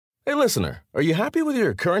Hey, listener, are you happy with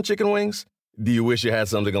your current chicken wings? Do you wish you had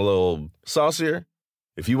something a little saucier?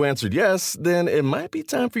 If you answered yes, then it might be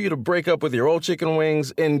time for you to break up with your old chicken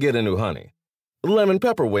wings and get a new honey. Lemon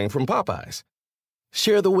pepper wing from Popeyes.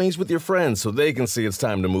 Share the wings with your friends so they can see it's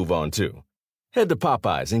time to move on, too. Head to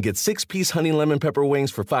Popeyes and get 6-piece honey lemon pepper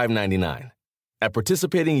wings for $5.99. At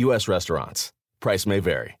participating U.S. restaurants. Price may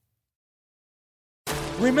vary.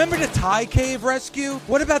 Remember the Thai cave rescue?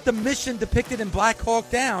 What about the mission depicted in Black Hawk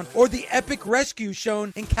Down or the epic rescue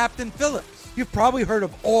shown in Captain Phillips? You've probably heard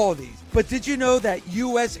of all these, but did you know that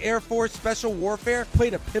U.S. Air Force Special Warfare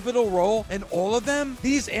played a pivotal role in all of them?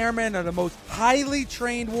 These airmen are the most highly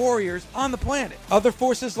trained warriors on the planet. Other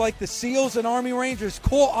forces like the SEALs and Army Rangers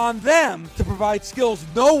call on them to provide skills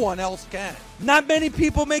no one else can. Not many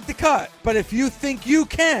people make the cut, but if you think you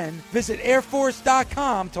can, visit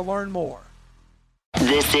airforce.com to learn more.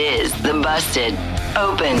 This is the Busted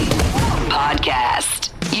Open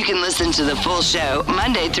Podcast. You can listen to the full show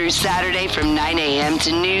Monday through Saturday from 9 a.m.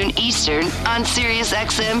 to noon Eastern on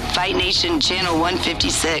SiriusXM Fight Nation Channel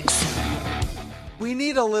 156. We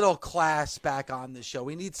need a little class back on the show.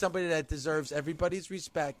 We need somebody that deserves everybody's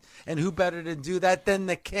respect, and who better to do that than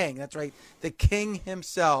the king? That's right, the king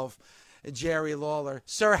himself, Jerry Lawler.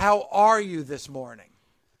 Sir, how are you this morning?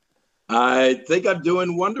 I think I'm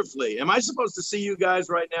doing wonderfully. Am I supposed to see you guys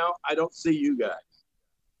right now? I don't see you guys.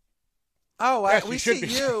 Oh, yes, we see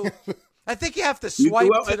you. I think you have to You swipe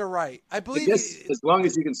do- to the right. I believe as long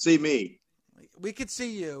as you can see me. we could see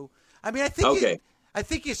you. I mean, I think Okay. I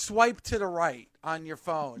think you swipe to the right on your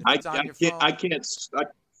phone. I If it's on your can't. phone. I can't.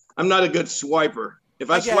 I'm not a good swiper. If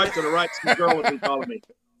I get swipe it. to the right, some girl would be calling me.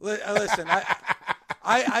 Listen,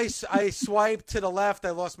 I swiped to the left. I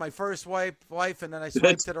lost my first wife, and then I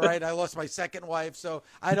swiped to the right. I lost my second wife, so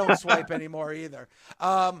I don't swipe anymore either.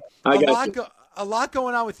 A lot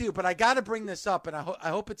going on with you, but I got to bring this up, and I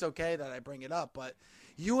hope it's okay that I bring it up. But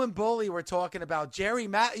you and Bully were talking about Jerry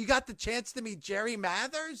You got the chance to meet Jerry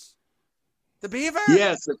Mathers, the Beaver?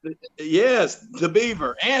 Yes, the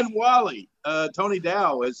Beaver and Wally. Tony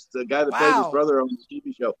Dow is the guy that plays his brother on the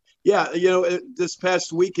TV show. Yeah, this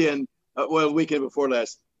past weekend, the weekend before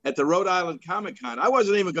last, at the Rhode Island Comic Con. I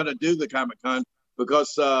wasn't even going to do the Comic Con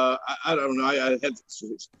because I don't know. I had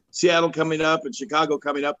Seattle coming up and Chicago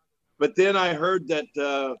coming up, but then I heard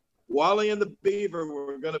that Wally and the Beaver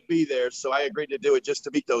were going to be there, so I agreed to do it just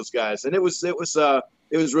to meet those guys, and it was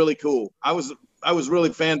really cool. I was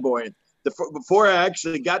really fanboying. Before I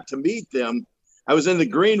actually got to meet them, I was in the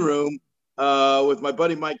green room with my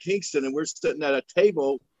buddy Mike Kingston, and we're sitting at a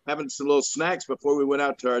table having some little snacks before we went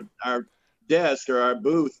out to our desk or our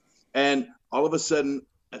booth. And all of a sudden,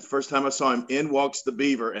 the first time I saw him, in walks the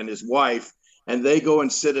Beaver and his wife, and they go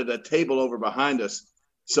and sit at a table over behind us.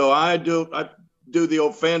 So I do the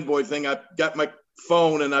old fanboy thing. I got my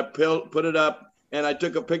phone and I put it up, and I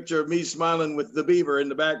took a picture of me smiling with the Beaver in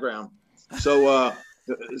the background. So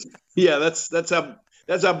yeah, that's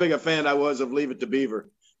how big a fan I was of Leave It to Beaver.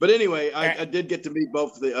 But anyway, I did get to meet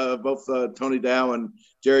both Tony Dow and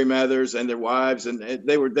Jerry Mathers and their wives, and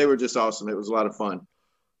they were just awesome. It was a lot of fun.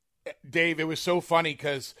 Dave, it was so funny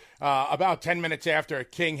because about 10 minutes after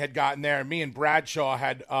King had gotten there, me and Bradshaw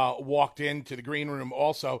had walked into the green room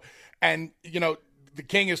also, and the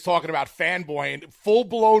King is talking about fanboying,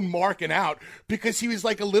 full-blown marking out, because he was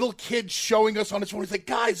like a little kid showing us on his phone. He's like,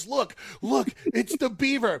 guys, look, it's the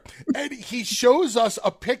Beaver. And he shows us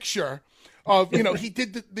a picture of, he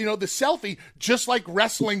did the selfie, just like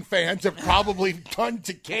wrestling fans have probably done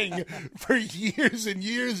to King for years and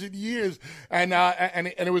years and years. And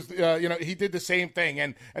it was, he did the same thing.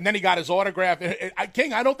 And then he got his autograph.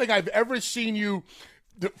 King, I don't think I've ever seen you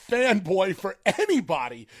the fanboy for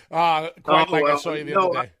anybody I saw you the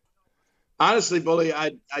other day. Honestly, Bully,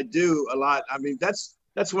 I do a lot. I mean,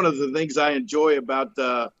 that's one of the things I enjoy about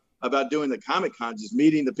doing the Comic Cons is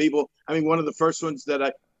meeting the people. I mean, one of the first ones that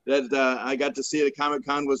I got to see at a Comic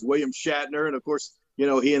Con was William Shatner, and of course,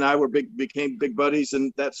 he and I became big buddies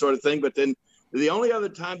and that sort of thing. But then the only other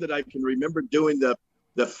time that I can remember doing the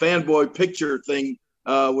fanboy picture thing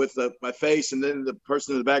with my face and then the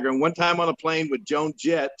person in the background. One time on a plane with Joan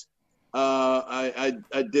Jett, I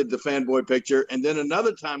did the fanboy picture, and then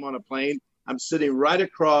another time on a plane, I'm sitting right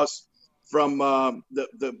across from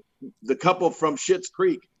the couple from Schitt's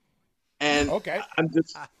Creek, and okay, I'm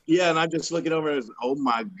just looking over and oh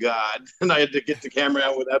my God, and I had to get the camera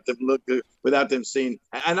out without them seeing,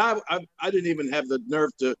 and I didn't even have the nerve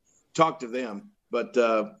to talk to them, but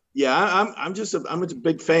I'm a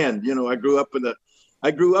big fan. I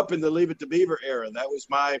grew up in the Leave It to Beaver era. That was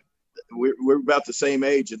we're about the same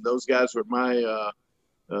age, and those guys were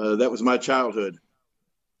that was my childhood.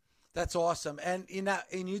 That's awesome. And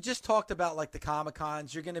you just talked about like the Comic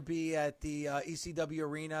Cons. You're going to be at the ECW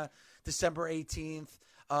Arena December 18th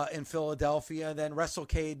in Philadelphia, then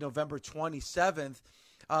WrestleCade November 27th.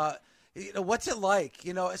 What's it like,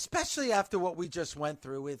 especially after what we just went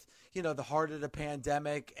through with, the heart of the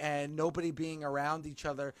pandemic and nobody being around each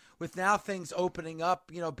other, with now things opening up,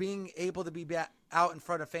 being able to be out in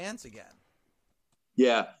front of fans again.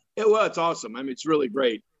 Yeah. Well, it's awesome. I mean, it's really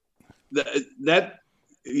great. None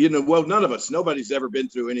of us, nobody's ever been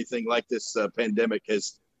through anything like this pandemic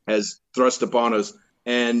has thrust upon us.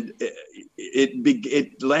 And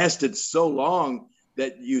it lasted so long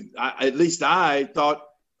that at least I thought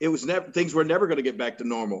things were never going to get back to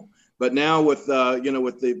normal. But now with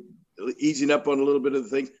the easing up on a little bit of the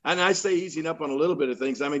things, and I say easing up on a little bit of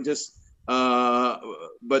things, I mean,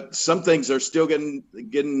 but some things are still getting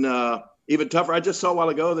even tougher. I just saw a while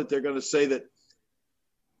ago that they're going to say that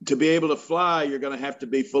to be able to fly, you're going to have to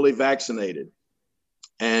be fully vaccinated.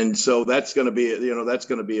 And so that's going to be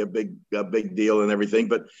a big deal and everything.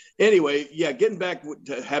 But anyway, yeah, getting back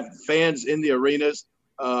to have fans in the arenas.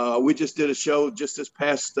 We just did a show I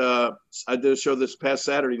did a show this past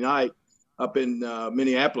Saturday night up in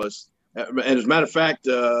Minneapolis. And as a matter of fact,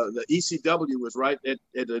 the ECW was right at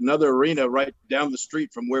another arena right down the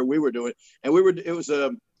street from where we were doing. And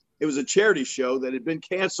it was a charity show that had been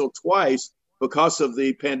canceled twice because of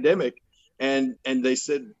the pandemic. And they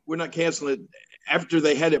said, we're not canceling it. After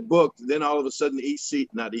they had it booked, then all of a sudden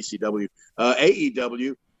AEW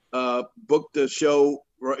booked a show,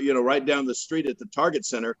 right down the street at the Target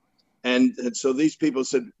Center. And so these people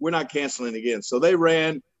said, we're not canceling again. So they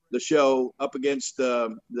ran the show up against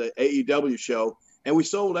the AEW show, and we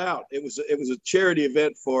sold out. It was a charity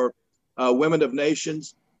event for Women of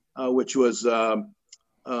Nations, which was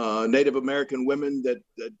Native American women that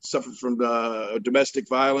suffered from domestic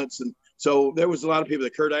violence. And so there was a lot of people.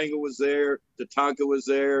 Kurt Angle was there, Tatanka was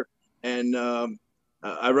there, and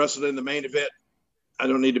I wrestled in the main event. I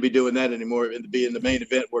don't need to be doing that anymore and to be in the main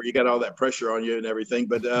event where you got all that pressure on you and everything.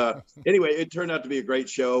 But anyway, it turned out to be a great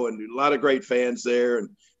show and a lot of great fans there. And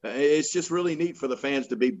it's just really neat for the fans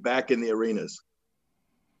to be back in the arenas.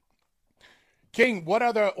 King, what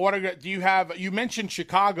other autograph do you have? You mentioned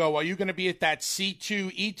Chicago. Are you going to be at that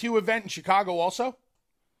C2E2 event in Chicago also?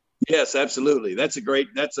 Yes, absolutely. That's a great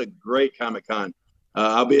Comic-Con.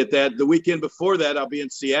 I'll be at that. The weekend before that, I'll be in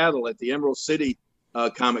Seattle at the Emerald City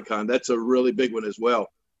Comic-Con. That's a really big one as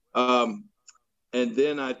well. And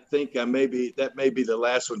then I think that may be the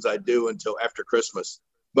last ones I do until after Christmas.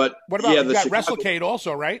 But what about you got WrestleCade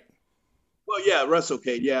also, right? Well, yeah,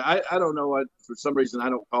 WrestleCade. Yeah, I don't know. For some reason, I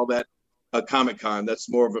don't call that a Comic-Con. That's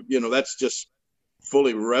more of a, that's just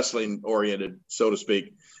fully wrestling oriented, so to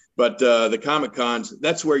speak. But the Comic-Cons,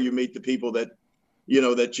 that's where you meet the people that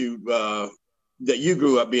you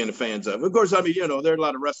grew up being fans of. Of course, I mean, there are a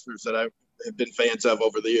lot of wrestlers that I have been fans of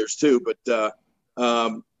over the years too. But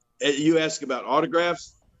you ask about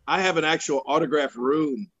autographs. I have an actual autograph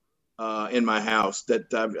room in my house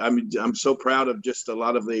that I'm so proud of. Just a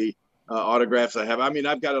lot of the autographs I have. I mean,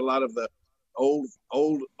 I've got a lot of the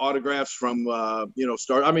old autographs from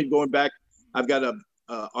going back. I've got a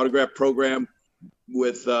autograph program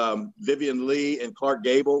with Vivian Lee and Clark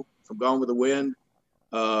Gable from Gone with the Wind.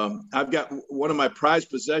 I've got one of my prized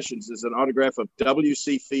possessions is an autograph of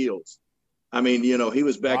W.C. Fields. I mean, he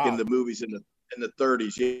was back in the movies in the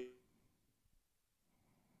 30s.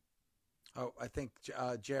 Oh, I think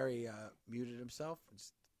Jerry muted himself.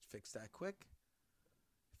 Let's fix that quick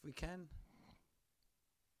if we can.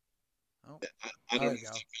 Oh, there you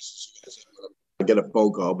go. I get a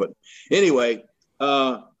phone call, but anyway,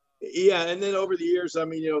 yeah. And then over the years, I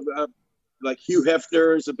mean, like Hugh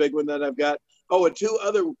Hefner is a big one that I've got. Oh, and two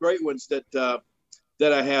other great ones that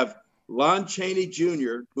I have. Lon Chaney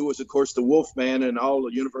Jr., who was, of course, the Wolfman in all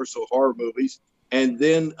the Universal horror movies, and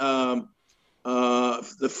then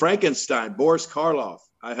the Frankenstein, Boris Karloff.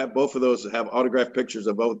 I have both of those. Have autographed pictures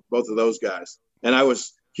of both of those guys. And I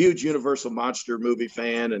was huge Universal monster movie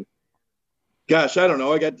fan. And gosh, I don't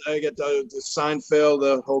know. I got the Seinfeld,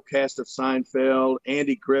 the whole cast of Seinfeld,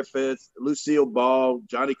 Andy Griffith, Lucille Ball,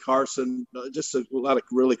 Johnny Carson. Just a lot of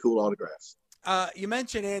really cool autographs. You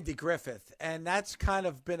mentioned Andy Griffith, and that's kind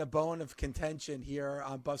of been a bone of contention here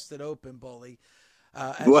on Busted Open, Bully.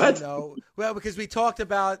 What? You know, well, because we talked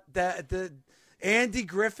about the Andy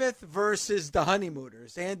Griffith versus the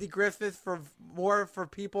Honeymooners. Andy Griffith for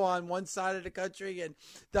people on one side of the country, and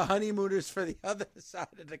the Honeymooners for the other side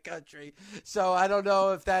of the country. So I don't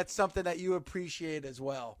know if that's something that you appreciate as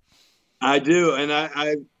well. I do, and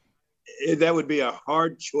I that would be a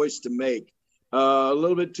hard choice to make. A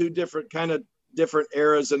little bit too different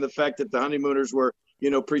eras, and the fact that the Honeymooners were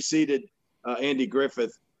preceded Andy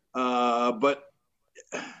Griffith. But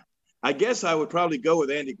I guess I would probably go with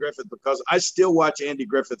Andy Griffith because I still watch Andy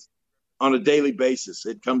Griffith on a daily basis.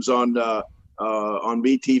 It comes on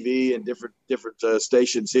MeTV and different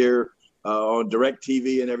stations here, on Direct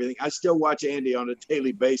TV and everything. I still watch Andy on a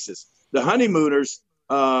daily basis. The Honeymooners,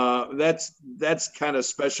 that's kind of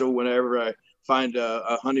special whenever I find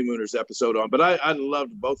a Honeymooners episode on. But I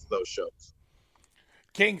loved both of those shows.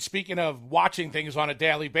 King, speaking of watching things on a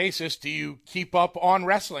daily basis, do you keep up on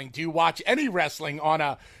wrestling? Do you watch any wrestling on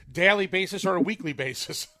a daily basis or a weekly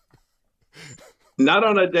basis? Not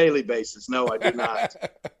on a daily basis. No, I do not.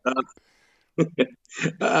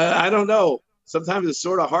 I don't know. Sometimes it's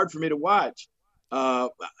sort of hard for me to watch.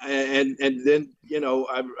 And then,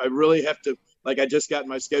 I really have to, like, I just got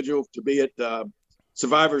my schedule to be at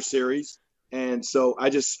Survivor Series. And so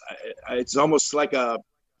it's almost like a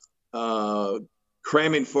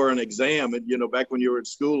cramming for an exam. And, back when you were in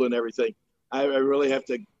school and everything, I really have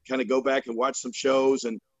to kind of go back and watch some shows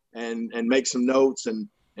and make some notes and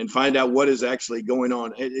find out what is actually going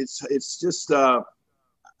on. It's just,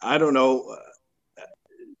 I don't know.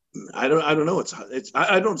 I don't know.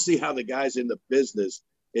 I don't see how the guys in the business,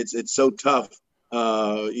 it's so tough,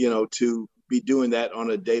 to be doing that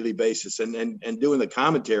on a daily basis and doing the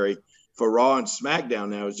commentary for Raw and SmackDown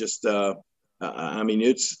now is just, to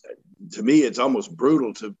me, it's almost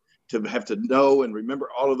brutal to have to know and remember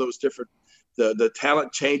all of those different, the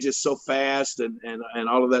talent changes so fast and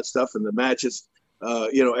all of that stuff and the matches,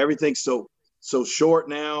 everything's so short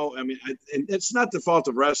now. I mean, and it's not the fault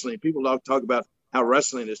of wrestling. People talk about how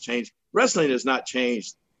wrestling has changed. Wrestling has not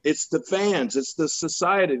changed. It's the fans. It's the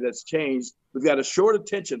society that's changed. We've got a short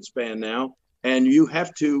attention span now, and you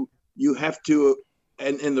have to,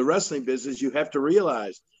 and in the wrestling business, you have to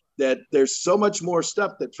realize that there's so much more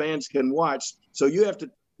stuff that fans can watch. So you have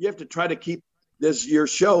to try to keep your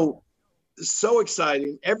show so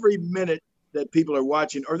exciting every minute that people are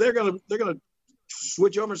watching, or they're gonna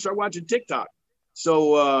switch over and start watching TikTok.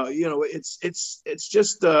 So it's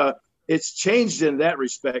just it's changed in that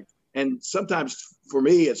respect, and sometimes for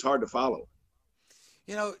me it's hard to follow.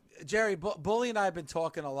 Jerry, Bully and I have been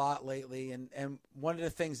talking a lot lately, and one of the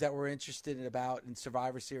things that we're interested in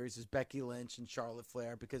Survivor Series is Becky Lynch and Charlotte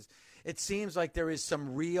Flair, because it seems like there is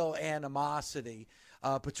some real animosity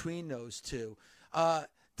between those two.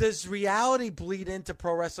 Does reality bleed into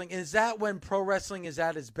pro wrestling? Is that when pro wrestling is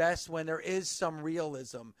at its best, when there is some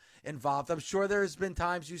realism involved? I'm sure there's been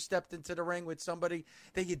times you stepped into the ring with somebody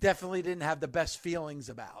that you definitely didn't have the best feelings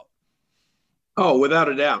about. Oh, without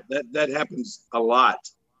a doubt. That happens a lot.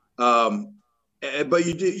 But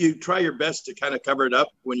you try your best to kind of cover it up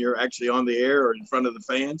when you're actually on the air or in front of the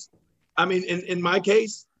fans. I mean, in my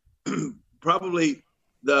case, probably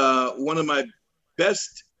one of my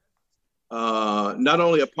best not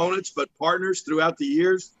only opponents but partners throughout the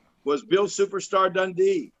years was Bill Superstar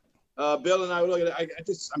Dundee. Bill and I were looking at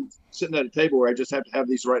I'm sitting at a table where I just have to have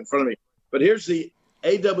these right in front of me. But here's the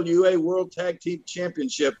AWA World Tag Team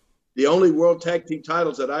Championship, the only World Tag Team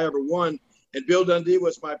titles that I ever won, and Bill Dundee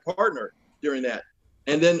was my partner during that.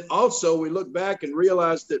 And then also we look back and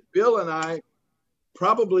realized that Bill and I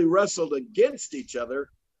probably wrestled against each other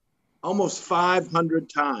almost 500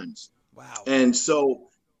 times. Wow. And so,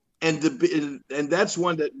 and that's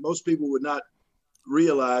one that most people would not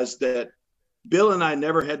realize, that Bill and I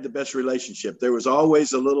never had the best relationship. There was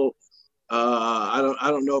always a little, I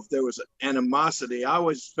don't know if there was animosity. I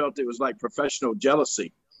always felt it was like professional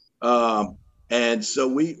jealousy. And so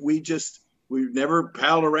we never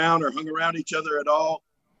palled around or hung around each other at all.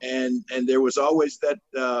 And there was always that,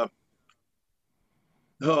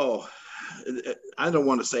 I don't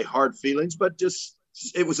want to say hard feelings, but just,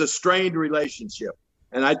 it was a strained relationship.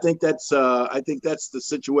 And I think that's the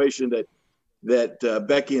situation that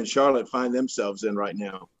Becky and Charlotte find themselves in right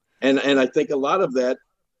now. And I think a lot of that,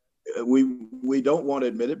 we don't want to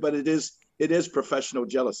admit it, but it is professional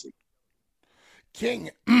jealousy. King,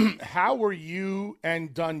 how were you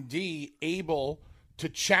and Dundee able to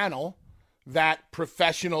channel that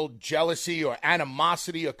professional jealousy or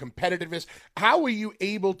animosity or competitiveness? How were you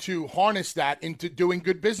able to harness that into doing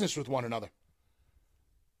good business with one another?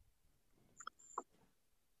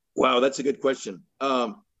 Wow, that's a good question.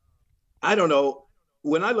 I don't know.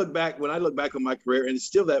 When I look back on my career, and it's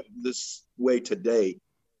still this way today,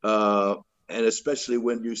 and especially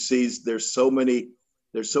when you see there's so many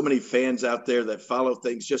fans out there that follow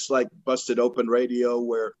things, just like Busted Open Radio,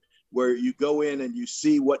 where you go in and you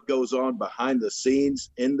see what goes on behind the scenes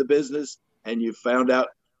in the business, and you found out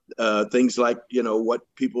things like, what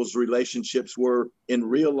people's relationships were in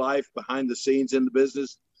real life behind the scenes in the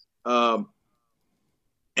business.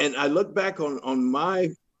 And I look back on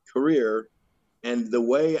my career and the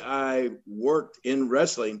way I worked in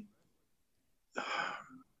wrestling.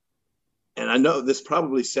 And I know this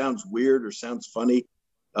probably sounds weird or sounds funny,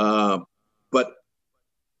 but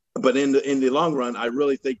in the long run, I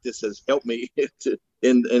really think this has helped me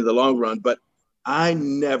in the long run. But I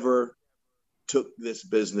never took this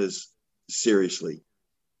business seriously.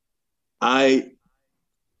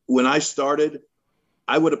 When I started,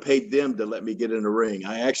 I would have paid them to let me get in the ring.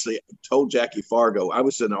 I actually told Jackie Fargo, I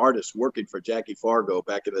was an artist working for Jackie Fargo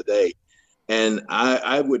back in the day, and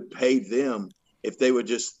I would pay them if they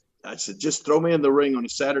would I said, just throw me in the ring on a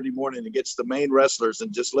Saturday morning against the main wrestlers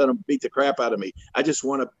and just let them beat the crap out of me. I just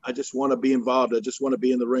want to be involved. I just want to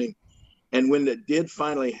be in the ring. And when it did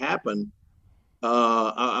finally happen,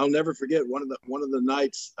 I'll never forget one of the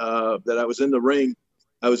nights that I was in the ring.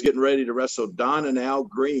 I was getting ready to wrestle Don and Al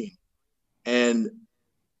Green, and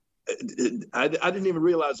I didn't even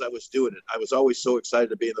realize I was doing it. I was always so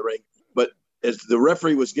excited to be in the ring. But as the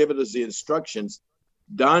referee was giving us the instructions,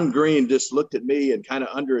 Don Green just looked at me and kind of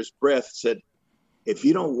under his breath said, "If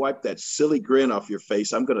you don't wipe that silly grin off your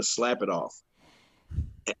face, I'm going to slap it off."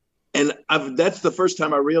 And that's the first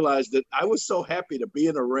time I realized that I was so happy to be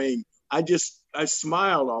in a ring. I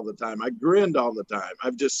smiled all the time. I grinned all the time.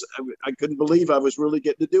 I couldn't believe I was really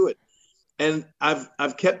getting to do it. And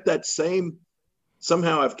I've kept that same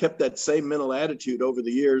mental attitude over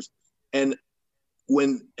the years. And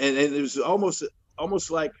it was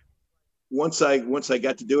almost like once I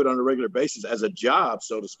got to do it on a regular basis as a job,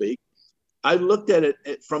 so to speak, I looked at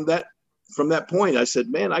it from that point. I said,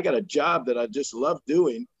 man, I got a job that I just love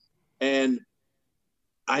doing. And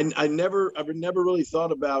I never really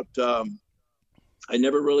thought about, I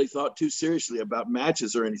never really thought too seriously about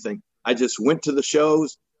matches or anything. I just went to the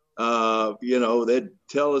shows. They'd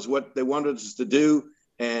tell us what they wanted us to do.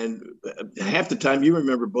 And half the time, you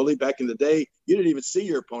remember, Bully, back in the day, you didn't even see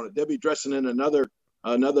your opponent. They'd be dressing in another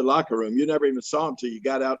locker room. You never even saw them till you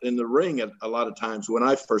got out in the ring a lot of times when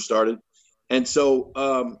I first started. And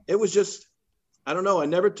so it was just, I don't know. I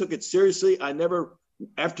never took it seriously.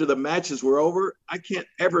 After the matches were over, I can't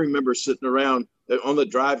ever remember sitting around on the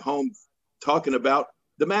drive home talking about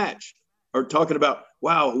the match or talking about,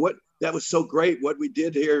 wow, that was so great what we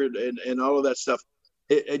did here and all of that stuff.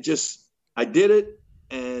 I did it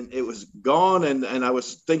and it was gone and I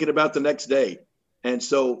was thinking about the next day. And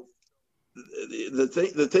so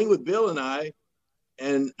the thing with Bill and I,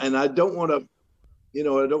 and I don't want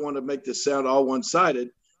to make this sound all one-sided,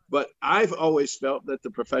 but I've always felt that the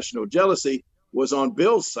professional jealousy was on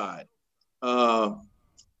Bill's side,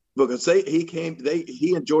 because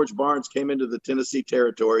he and George Barnes came into the Tennessee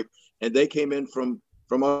territory, and they came in from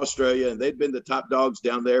Australia, and they'd been the top dogs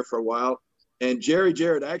down there for a while. And Jerry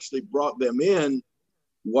Jarrett actually brought them in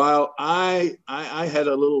while I had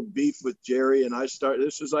a little beef with Jerry, and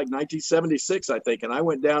this was like 1976, I think, and I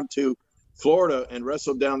went down to Florida and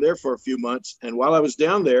wrestled down there for a few months. And while I was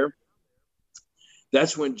down there,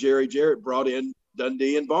 that's when Jerry Jarrett brought in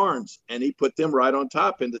Dundee and Barnes, and he put them right on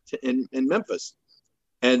top in Memphis.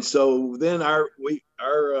 And so then our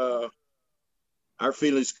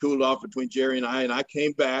feelings cooled off between Jerry and I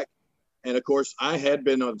came back, and of course I had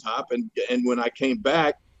been on top, and when I came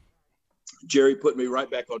back, Jerry put me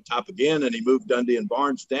right back on top again, and he moved Dundee and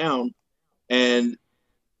Barnes down, and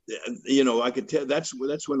I could tell that's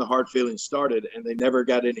when the hard feelings started, and they never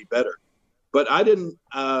got any better. But I didn't,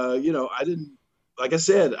 like I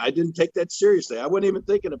said, I didn't take that seriously. I wasn't even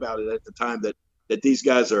thinking about it at the time that these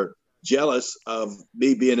guys are jealous of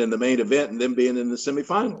me being in the main event and them being in the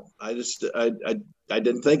semifinal. I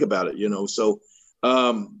didn't think about it, So,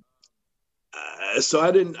 so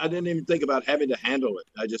I didn't even think about having to handle it.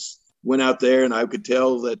 I just went out there, and I could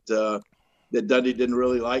tell that Dundee didn't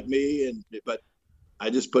really like me, but I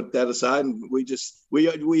just put that aside, and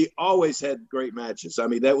we always had great matches. I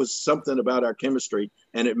mean, that was something about our chemistry,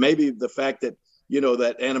 and it may be the fact that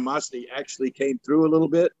that animosity actually came through a little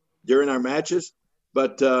bit during our matches.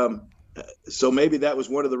 But so maybe that was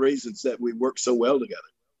one of the reasons that we worked so well together.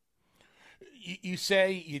 You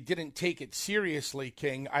say you didn't take it seriously,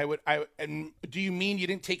 King. And do you mean you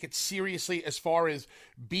didn't take it seriously as far as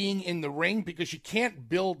being in the ring? Because you can't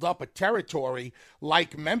build up a territory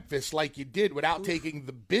like Memphis like you did without taking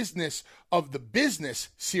the business of the business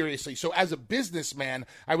seriously. So as a businessman,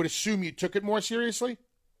 I would assume you took it more seriously?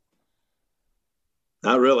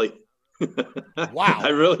 Not really. Wow. I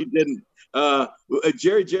really didn't.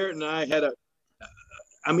 Jerry Jarrett and I had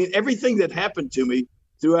everything that happened to me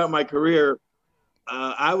throughout my career,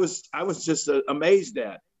 I was just amazed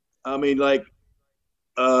at. I mean,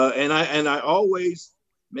 and I always,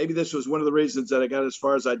 maybe this was one of the reasons that I got as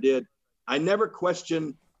far as I did. I never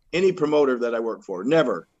question any promoter that I work for.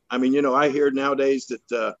 Never. I mean, you know, I hear nowadays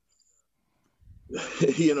that,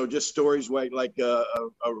 you know, just stories like a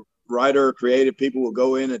writer or creative people will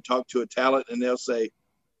go in and talk to a talent and they'll say,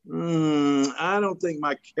 I don't think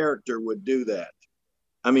my character would do that.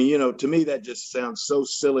 I mean, you know, to me, that just sounds so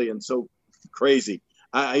silly and so crazy.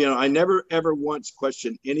 I never, ever once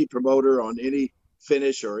questioned any promoter on any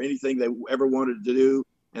finish or anything they ever wanted to do.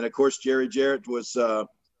 And of course, Jerry Jarrett was the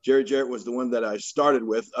one that I started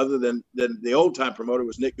with, other than the old time promoter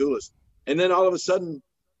was Nick Gulas. And then all of a sudden,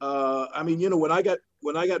 I mean, you know, when I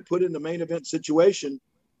got put in the main event situation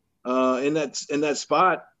in that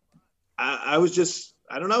spot, I was just,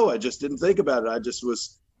 I don't know, I just didn't think about it. I just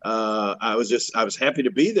was, I was happy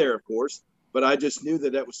to be there, of course, but I just knew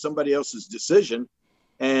that was somebody else's decision.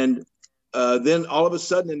 And then all of a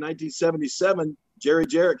sudden in 1977, Jerry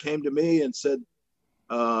Jarrett came to me and said,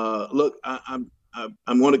 look, I'm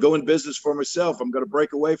going to go in business for myself. I'm going to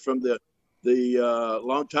break away from the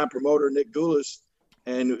longtime promoter, Nick Gulas,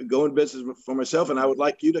 and go in business for myself. And I would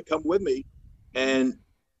like you to come with me. And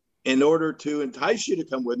in order to entice you to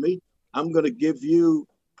come with me, I'm going to give you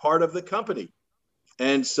part of the company.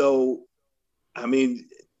 And so, I mean,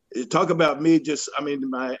 talk about me just, I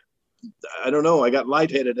mean, I don't know. I got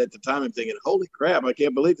lightheaded at the time. I'm thinking, holy crap, I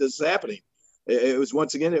can't believe this is happening. It was,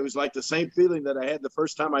 once again, it was like the same feeling that I had the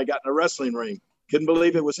first time I got in a wrestling ring. Couldn't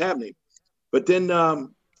believe it was happening. But then,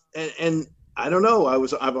 and I don't know,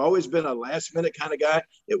 I've always been a last minute kind of guy.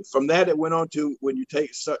 From that, it went on to when you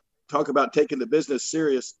talk about taking the business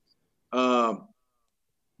serious.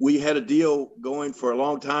 We had a deal going for a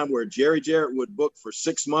long time where Jerry Jarrett would book for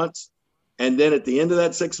 6 months. And then at the end of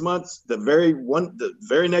that 6 months, the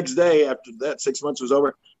very next day after that 6 months was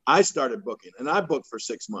over, I started booking, and I booked for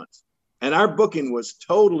 6 months. And our booking was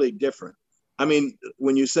totally different. I mean,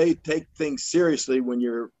 when you say take things seriously, when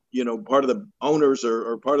you're, you know, part of the owners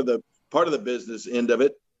or part of the business end of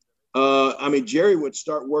it, I mean, Jerry would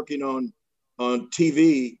start working on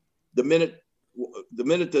TV the minute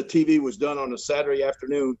the TV was done on a Saturday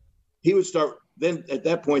afternoon. He would start, then at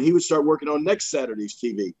that point, he would start working on next Saturday's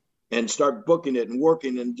TV and start booking it and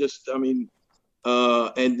working, and just, I mean,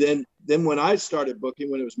 and then when I started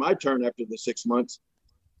booking, when it was my turn after the 6 months,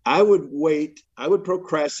 I would wait, I would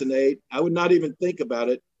procrastinate, I would not even think about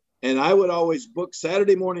it, and I would always book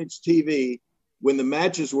Saturday morning's TV when the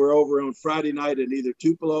matches were over on Friday night in either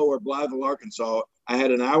Tupelo or Blytheville, Arkansas. I had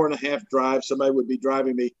an hour and a half drive. Somebody would be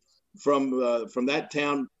driving me from that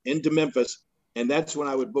town into Memphis, and that's when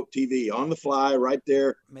I would book TV on the fly right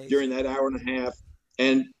there. Amazing. During that hour and a half.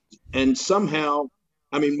 And somehow,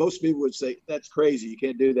 I mean, most people would say that's crazy, you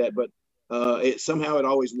can't do that, but somehow it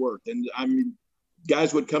always worked. And I mean,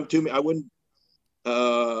 guys would come to me. I wouldn't,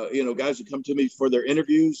 guys would come to me for their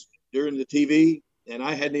interviews during the TV, and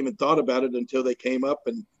I hadn't even thought about it until they came up,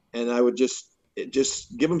 and I would just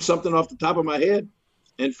give them something off the top of my head.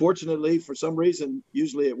 And fortunately, for some reason,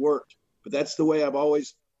 usually it worked. But that's the way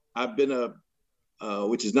I've been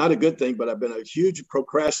which is not a good thing, but I've been a huge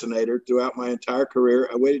procrastinator throughout my entire career.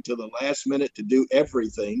 I waited till the last minute to do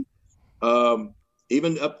everything.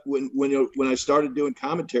 Even up when I started doing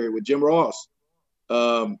commentary with Jim Ross,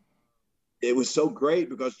 it was so great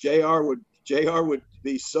because JR would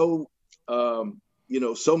be so,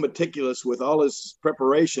 so meticulous with all his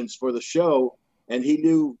preparations for the show. And he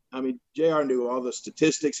knew, I mean, JR knew all the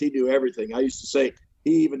statistics. He knew everything. I used to say,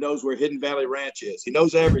 he even knows where Hidden Valley Ranch is. He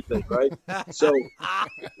knows everything, right? So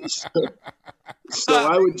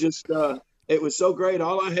I would just, it was so great.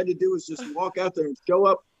 All I had to do was just walk out there and show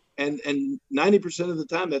up. And 90% of the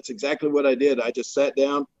time, that's exactly what I did. I just sat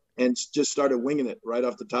down and just started winging it right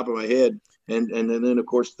off the top of my head. And then, of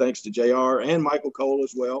course, thanks to JR and Michael Cole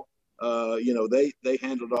as well, they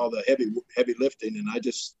handled all the heavy lifting, and I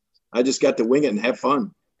just got to wing it and have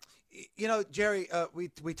fun. You know, Jerry,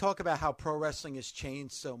 we talk about how pro wrestling has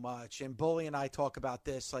changed so much, and Bully and I talk about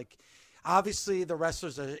this. Like, obviously, the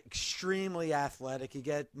wrestlers are extremely athletic. You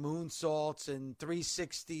get moonsaults and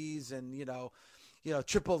 360s, and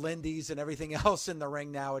triple Lindy's and everything else in the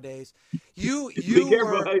ring nowadays. Be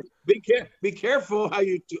careful how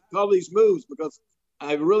you call these moves, because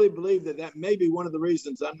I really believe that may be one of the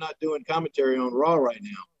reasons I'm not doing commentary on Raw right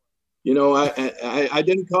now. You know, I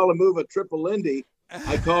didn't call a move a triple Lindy.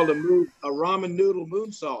 I called a move a ramen noodle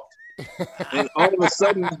moonsault. And all of a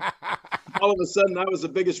sudden, I was the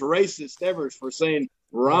biggest racist ever for saying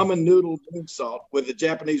ramen noodle moonsault with a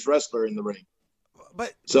Japanese wrestler in the ring.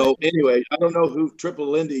 Anyway, I don't know who Triple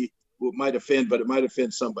Lindy might offend, but it might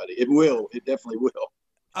offend somebody. It will. It definitely will.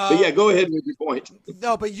 But yeah, go ahead with your point.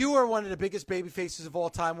 No, but you are one of the biggest baby faces of all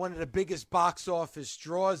time, one of the biggest box office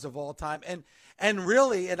draws of all time. And And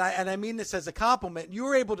really, and I mean this as a compliment, you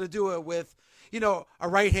were able to do it with, a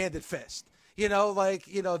right-handed fist.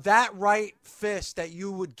 That right fist that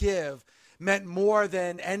you would give meant more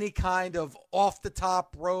than any kind of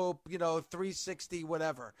off-the-top rope, 360,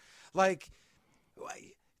 whatever. Like,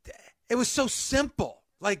 it was so simple.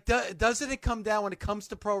 Like, doesn't it come down when it comes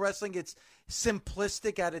to pro wrestling? It's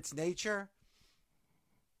simplistic at its nature.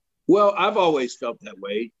 Well, I've always felt that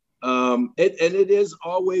way. It is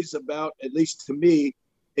always about, at least to me,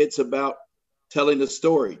 it's about telling the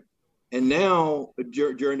story. And now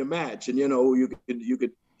during the match, and you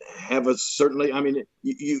could have certainly. I mean,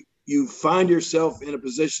 you find yourself in a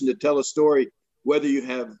position to tell a story, whether you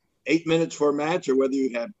have 8 minutes for a match or whether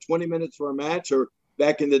you have 20 minutes for a match. Or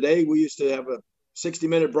back in the day, we used to have a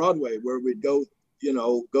 60-minute Broadway where we'd go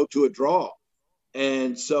to a draw.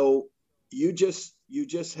 And so you just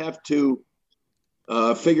have to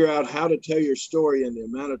figure out how to tell your story in the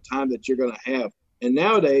amount of time that you're going to have. And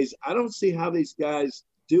nowadays, I don't see how these guys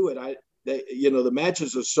do it. The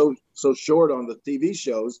matches are so short on the TV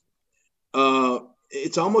shows.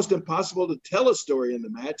 It's almost impossible to tell a story in the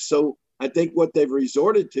match. So I think what they've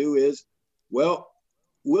resorted to is, well,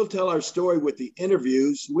 we'll tell our story with the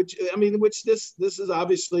interviews, which this is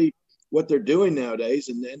obviously what they're doing nowadays.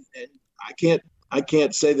 And I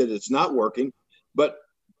can't say that it's not working, but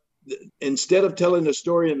instead of telling the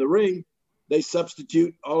story in the ring, they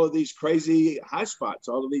substitute all of these crazy high spots,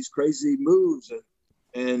 all of these crazy moves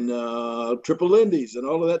and triple indies and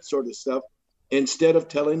all of that sort of stuff instead of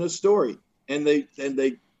telling a story. And they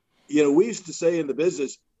we used to say in the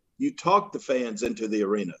business, you talk the fans into the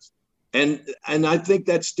arenas. And I think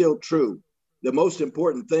that's still true. The most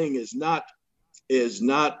important thing is not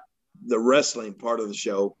the wrestling part of the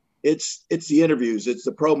show. It's the interviews, it's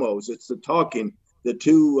the promos, it's the talking, the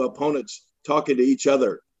two opponents talking to each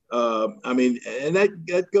other. And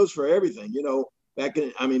that goes for everything. Back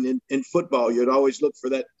in football, you'd always look for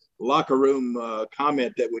that locker room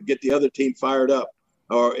comment that would get the other team fired up.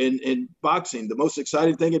 Or in boxing, the most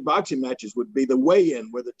exciting thing in boxing matches would be the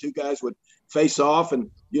weigh-in, where the two guys would face off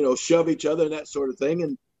and shove each other and that sort of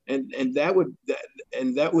thing. And that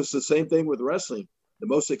was the same thing with wrestling. The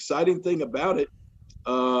most exciting thing about it,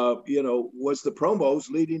 was the promos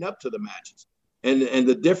leading up to the matches. And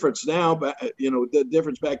the difference now, the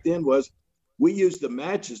difference back then was we used the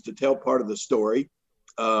matches to tell part of the story,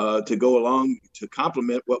 to go along to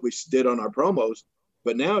complement what we did on our promos.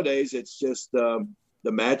 But nowadays, it's just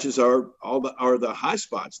the matches are the high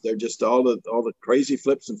spots. They're just all the crazy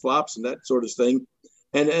flips and flops and that sort of thing.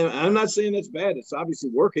 And I'm not saying that's bad. It's obviously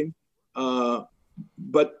working.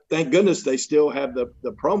 But thank goodness they still have the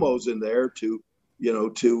promos in there to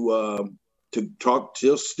talk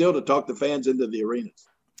the fans into the arenas.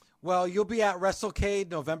 Well, you'll be at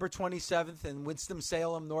WrestleCade November 27th in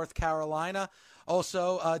Winston-Salem, North Carolina.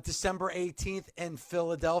 Also, December 18th in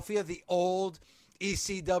Philadelphia, the old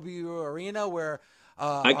ECW arena where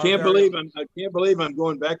I can't believe I'm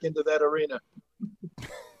going back into that arena.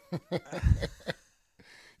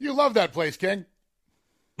 You love that place, King.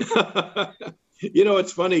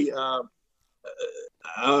 It's funny.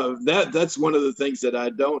 That's one of the things that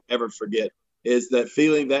I don't ever forget is that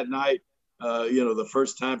feeling that night. The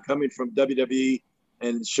first time coming from WWE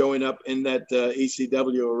and showing up in that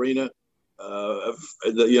ECW arena.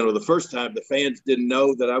 The first time the fans didn't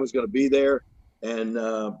know that I was going to be there, and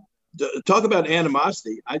talk about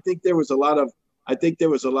animosity. I think there was a lot of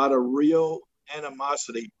real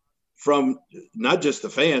animosity from not just the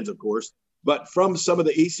fans, of course, but from some of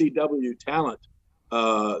the ECW talent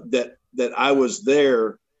that I was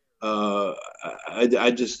there. I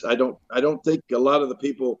don't think a lot of the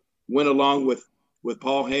people went along with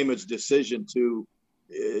Paul Heyman's decision to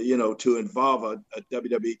involve a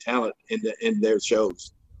WWE talent in their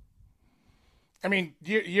shows. I mean,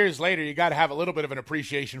 years later, you got to have a little bit of an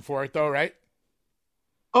appreciation for it, though, right?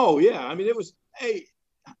 Oh yeah, I mean, it was. Hey,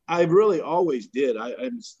 I really always did.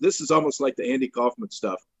 This is almost like the Andy Kaufman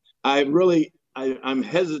stuff. I'm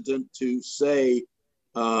hesitant to say,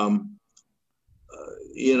 I'm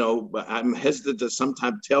hesitant to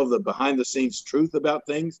sometimes tell the behind-the-scenes truth about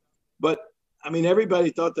things. But I mean, everybody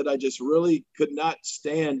thought that I just really could not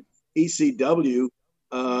stand ECW,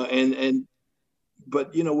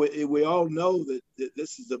 but we all know that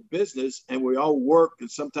this is a business, and we all work, and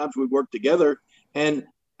sometimes we work together. And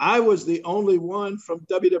I was the only one from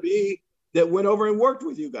WWE that went over and worked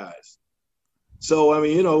with you guys. So I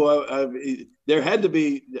mean, there had to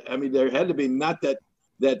be not that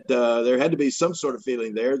there had to be some sort of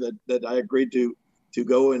feeling there that I agreed to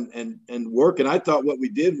go and work. And I thought what we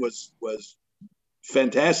did was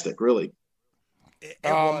fantastic, really. It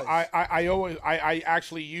was. I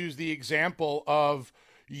actually use the example of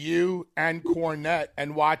you and Cornette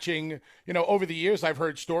and watching, over the years I've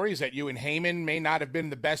heard stories that you and Heyman may not have been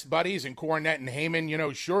the best buddies, and Cornette and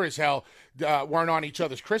Heyman, sure as hell weren't on each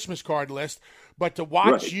other's Christmas card list. But to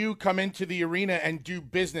watch you come into the arena and do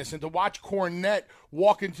business, and to watch Cornette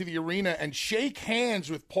walk into the arena and shake hands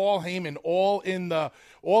with Paul Heyman, all in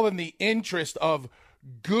the interest of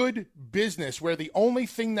good business, where the only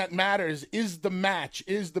thing that matters is the match,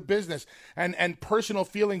 is the business, and personal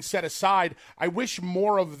feelings set aside. I wish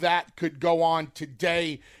more of that could go on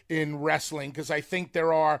today in wrestling, because I think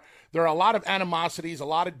there are a lot of animosities, a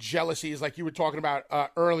lot of jealousies, like you were talking about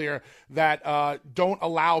earlier, that don't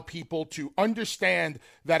allow people to understand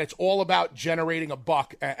that it's all about generating a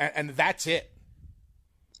buck, and that's it.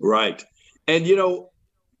 Right. And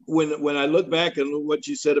when I look back and what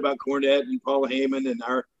you said about Cornette and Paul Heyman and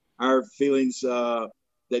our feelings that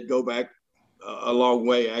go back a long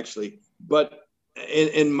way, actually. But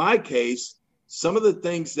in my case, some of the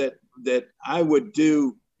things that I would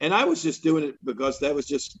do, and I was just doing it because that was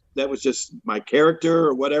just my character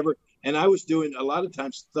or whatever. And I was doing a lot of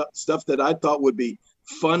times stuff that I thought would be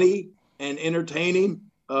funny and entertaining.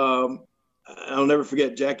 I'll never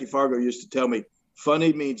forget, Jackie Fargo used to tell me,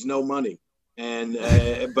 funny means no money. And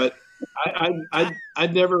but I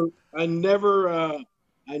never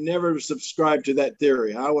subscribed to that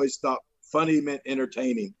theory. I always thought funny meant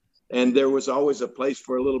entertaining, and there was always a place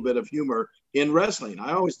for a little bit of humor in wrestling.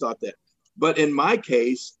 I always thought that. But in my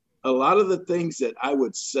case, a lot of the things that I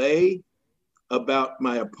would say about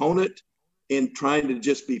my opponent in trying to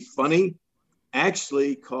just be funny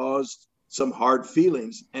actually caused some hard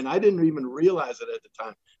feelings, and I didn't even realize it at the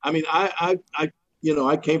time. I mean, I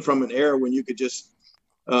came from an era when you could just,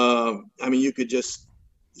 you could just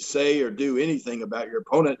say or do anything about your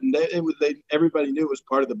opponent, and everybody knew it was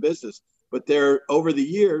part of the business. But over the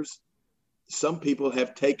years, some people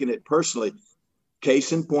have taken it personally.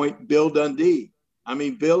 Case in point, Bill Dundee. I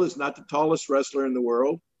mean, Bill is not the tallest wrestler in the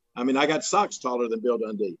world. I mean, I got socks taller than Bill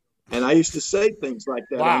Dundee, and I used to say things like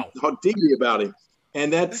that on TV about him,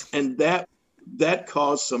 and that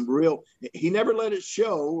caused some real. He never let it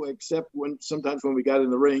show, except sometimes when we got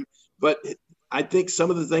in the ring. But I think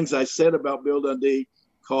some of the things I said about Bill Dundee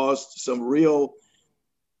caused some real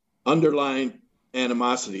underlying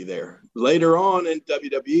animosity there. Later on in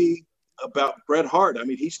WWE, about Bret Hart. I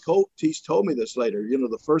mean, he's told me this later.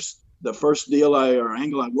 The first deal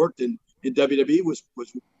angle I worked in WWE was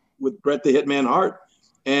with Bret the Hitman Hart.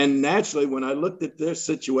 And naturally, when I looked at this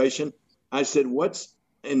situation, I said,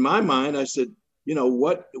 in my mind, I said,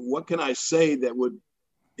 what can I say that would,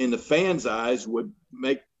 in the fans' eyes, would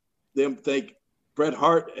make them think Bret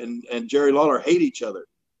Hart and Jerry Lawler hate each other?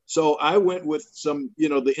 So I went with some,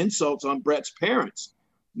 the insults on Bret's parents,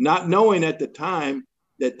 not knowing at the time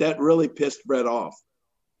that really pissed Bret off.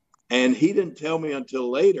 And he didn't tell me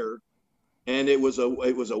until later, and it was a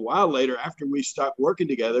while later after we stopped working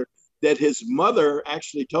together, that his mother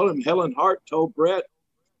actually told him. Helen Hart told Bret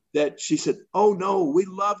that she said, "Oh no, we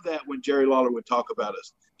loved that when Jerry Lawler would talk about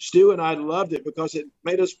us. Stu and I loved it because it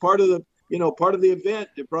made us part of the event.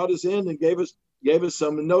 It brought us in and gave us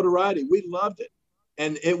some notoriety. We loved it."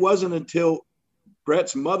 And it wasn't until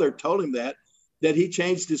Bret's mother told him that he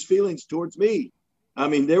changed his feelings towards me. I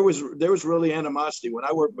mean, there was really animosity when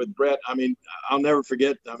I worked with Bret. I mean, I'll never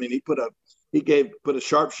forget. I mean, he put a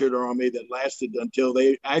sharpshooter on me that lasted until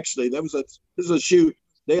this was a shoot.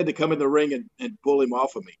 They had to come in the ring and pull him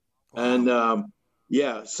off of me. And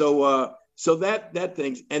so that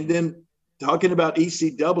thing. And then talking about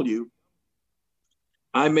ECW,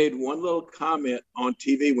 I made one little comment on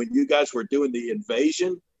TV when you guys were doing the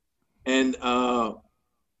invasion, and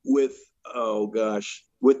with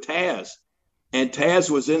Taz. And Taz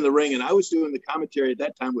was in the ring, and I was doing the commentary at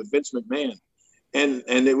that time with Vince McMahon. And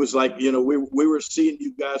it was like, we were seeing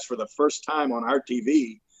you guys for the first time on our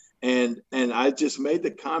TV. And I just made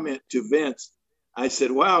the comment to Vince. I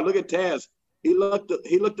said, "Wow, look at Taz. He looked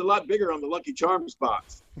a lot bigger on the Lucky Charms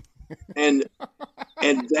box." And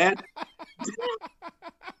that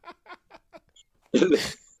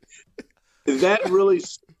that really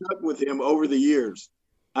stuck with him over the years.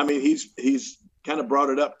 I mean, he's kind of brought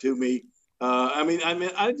it up to me.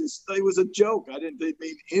 It was a joke. I didn't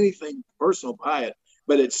mean anything personal by it,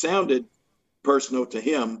 but it sounded personal to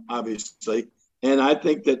him, obviously. And I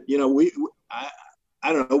think that,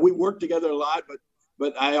 I don't know, we worked together a lot,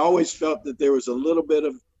 but I always felt that there was a little bit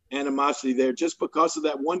of animosity there just because of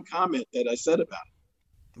that one comment that I said about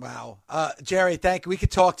it. Wow. Jerry, thank you. We could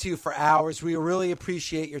talk to you for hours. We really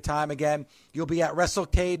appreciate your time again. You'll be at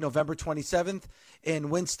WrestleCade November 27th in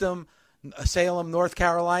Winston, Salem, North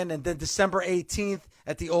Carolina, and then December 18th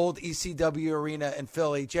at the old ECW Arena in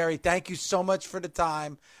Philly. Jerry, thank you so much for the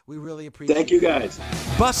time. We really appreciate it. Thank you, guys.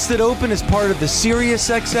 Busted Open is part of the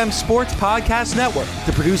SiriusXM Sports Podcast Network.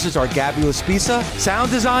 The producers are Gabby Laspisa. Sound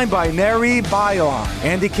design by Neri Bayon.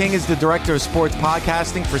 Andy King is the director of sports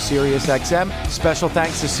podcasting for SiriusXM. Special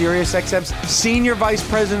thanks to SiriusXM's Senior Vice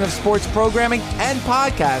President of Sports Programming and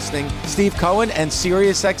Podcasting, Steve Cohen, and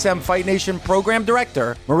SiriusXM Fight Nation Program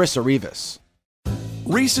Director, Marissa Rivas.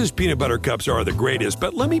 Reese's Peanut Butter Cups are the greatest,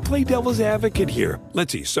 but let me play devil's advocate here.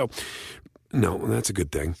 Let's see. So, no, that's a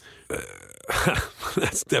good thing.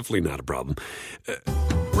 That's definitely not a problem.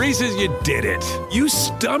 Reese's, you did it. You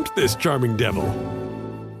stumped this charming devil.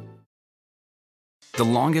 The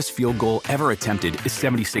longest field goal ever attempted is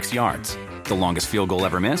 76 yards. The longest field goal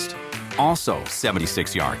ever missed? Also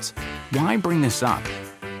 76 yards. Why bring this up?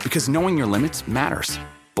 Because knowing your limits matters,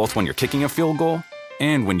 both when you're kicking a field goal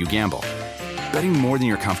and when you gamble. Betting more than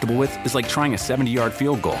you're comfortable with is like trying a 70-yard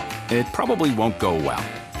field goal. It probably won't go well.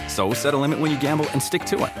 So set a limit when you gamble and stick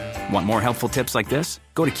to it. Want more helpful tips like this?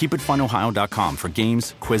 Go to keepitfunohio.com for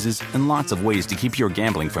games, quizzes, and lots of ways to keep your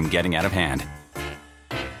gambling from getting out of hand.